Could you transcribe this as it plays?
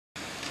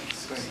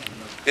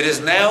It is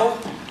now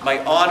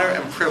my honor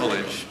and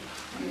privilege,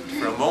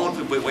 for a moment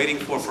we've been waiting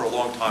for a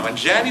long time. On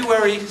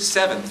January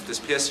 7th, this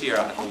past year,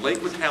 at the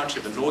Lakewood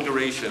Township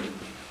inauguration,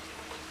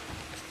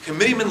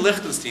 Committeeman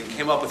Lichtenstein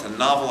came up with a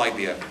novel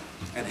idea.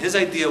 And his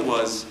idea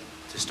was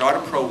to start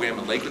a program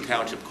in Lakewood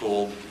Township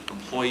called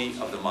Employee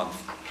of the Month.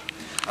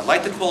 I'd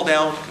like to call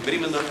down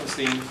Committeeman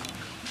Lichtenstein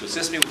to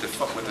assist me with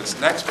this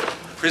next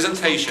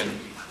presentation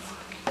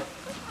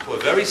to a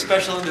very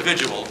special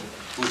individual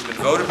who's been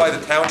voted by the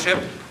township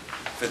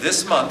for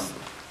this month,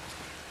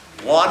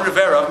 Juan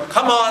Rivera.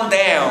 Come on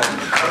down.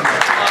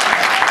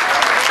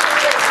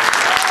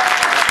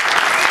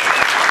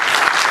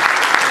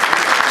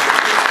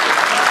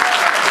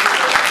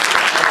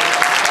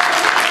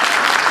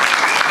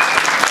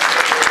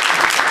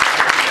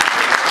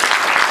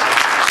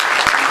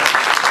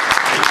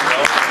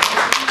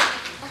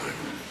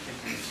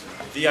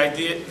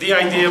 The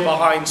idea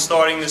behind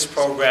starting this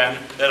program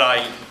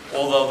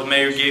although the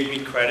mayor gave me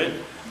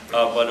credit,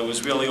 but it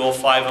was really all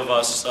five of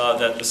us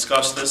that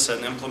discussed this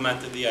and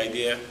implemented the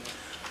idea,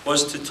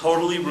 was to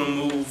totally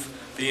remove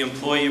the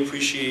employee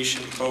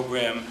appreciation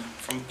program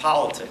from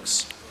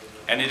politics.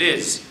 And it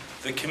is.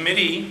 The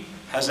committee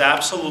has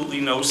absolutely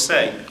no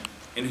say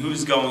in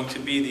who's going to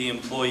be the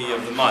employee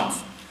of the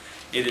month.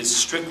 It is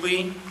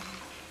strictly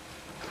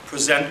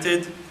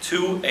presented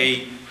to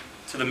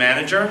the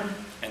manager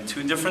and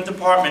two different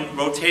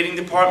rotating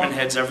department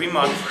heads every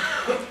month,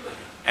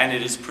 and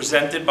it is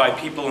presented by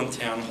people in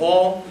town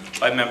hall,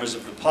 by members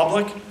of the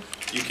public.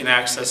 You can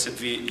access it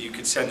you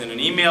could send in an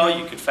email,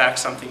 you could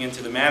fax something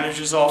into the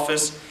manager's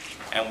office,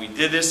 and we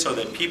did this so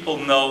that people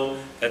know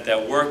that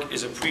their work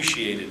is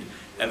appreciated.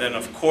 And then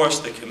of course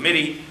the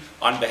committee,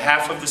 on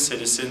behalf of the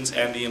citizens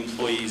and the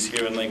employees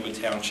here in Lakewood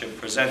Township,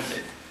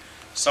 presented.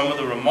 Some of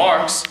the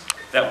remarks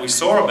that we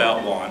saw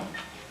about Juan: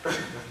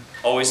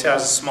 always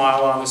has a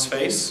smile on his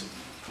face,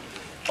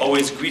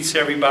 always greets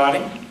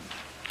everybody.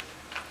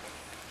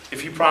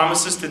 If he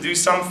promises to do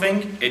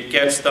something, it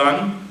gets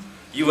done.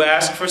 You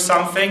ask for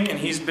something and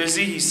he's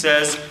busy, he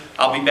says,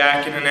 "I'll be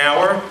back in an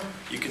hour."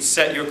 You could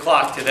set your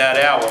clock to that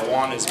hour.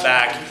 Juan is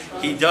back.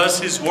 He does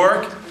his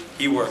work.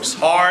 He works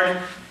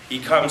hard. He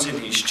comes in,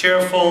 he's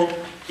cheerful.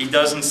 He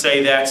doesn't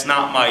say, "That's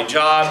not my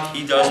job."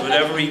 He does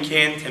whatever he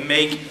can to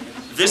make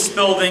this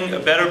building a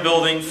better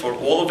building for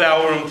all of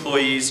our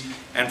employees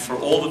and for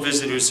all the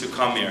visitors who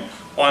come here.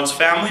 Juan's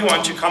family, why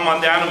don't you come on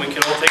down and we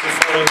can all take a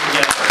photo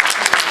together.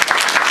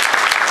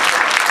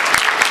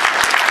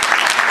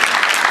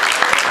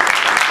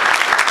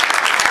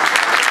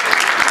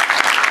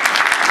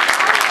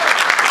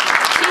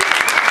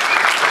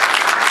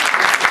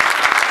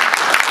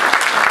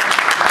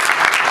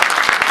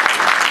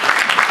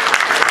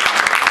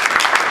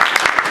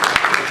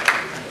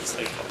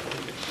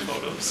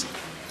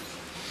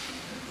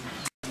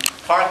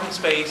 Parking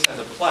space and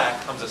the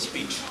plaque comes a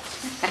speech.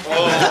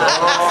 Oh.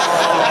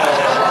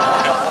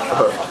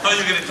 I thought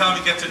you were going to tell me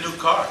he gets a new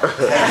car.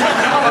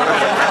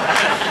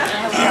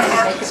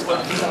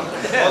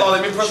 Hold on,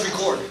 let me press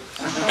record.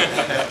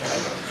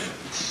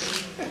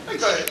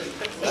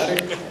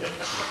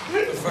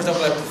 First, I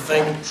would like to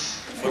thank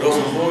for those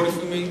who voted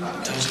for me, the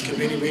Township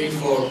Committee meeting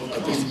for a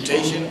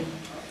presentation,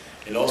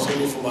 and also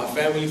for my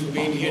family for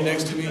being here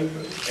next to me,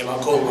 and my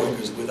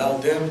co-workers.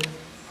 Without them,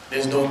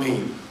 there's no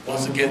me.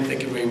 Once again,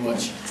 thank you very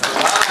much.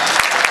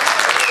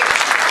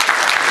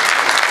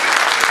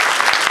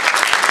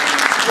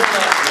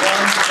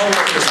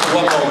 Co-workers for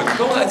one moment.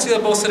 I see they're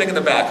both sitting in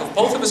the back. If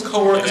both of his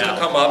co-workers could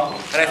come up,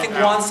 and I think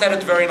Juan said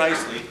it very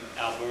nicely.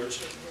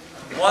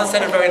 Juan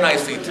said it very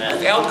nicely.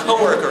 Without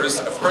co-workers,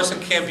 a person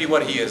can't be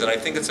what he is, and I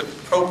think it's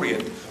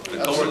appropriate for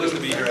the co-workers to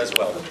be here as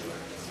well.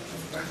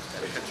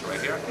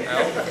 Right here.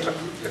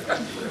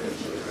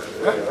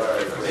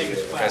 You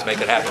guys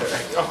make it happen.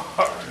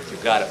 You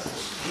got it.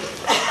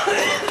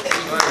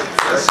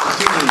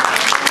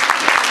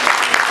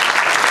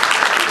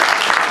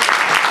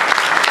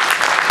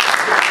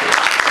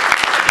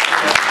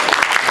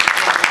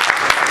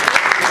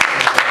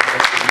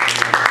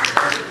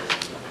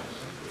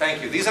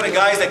 Thank you. These are the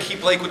guys that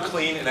keep Lakewood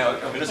clean in our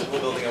municipal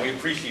building, and we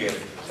appreciate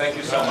it. Thank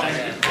you so much.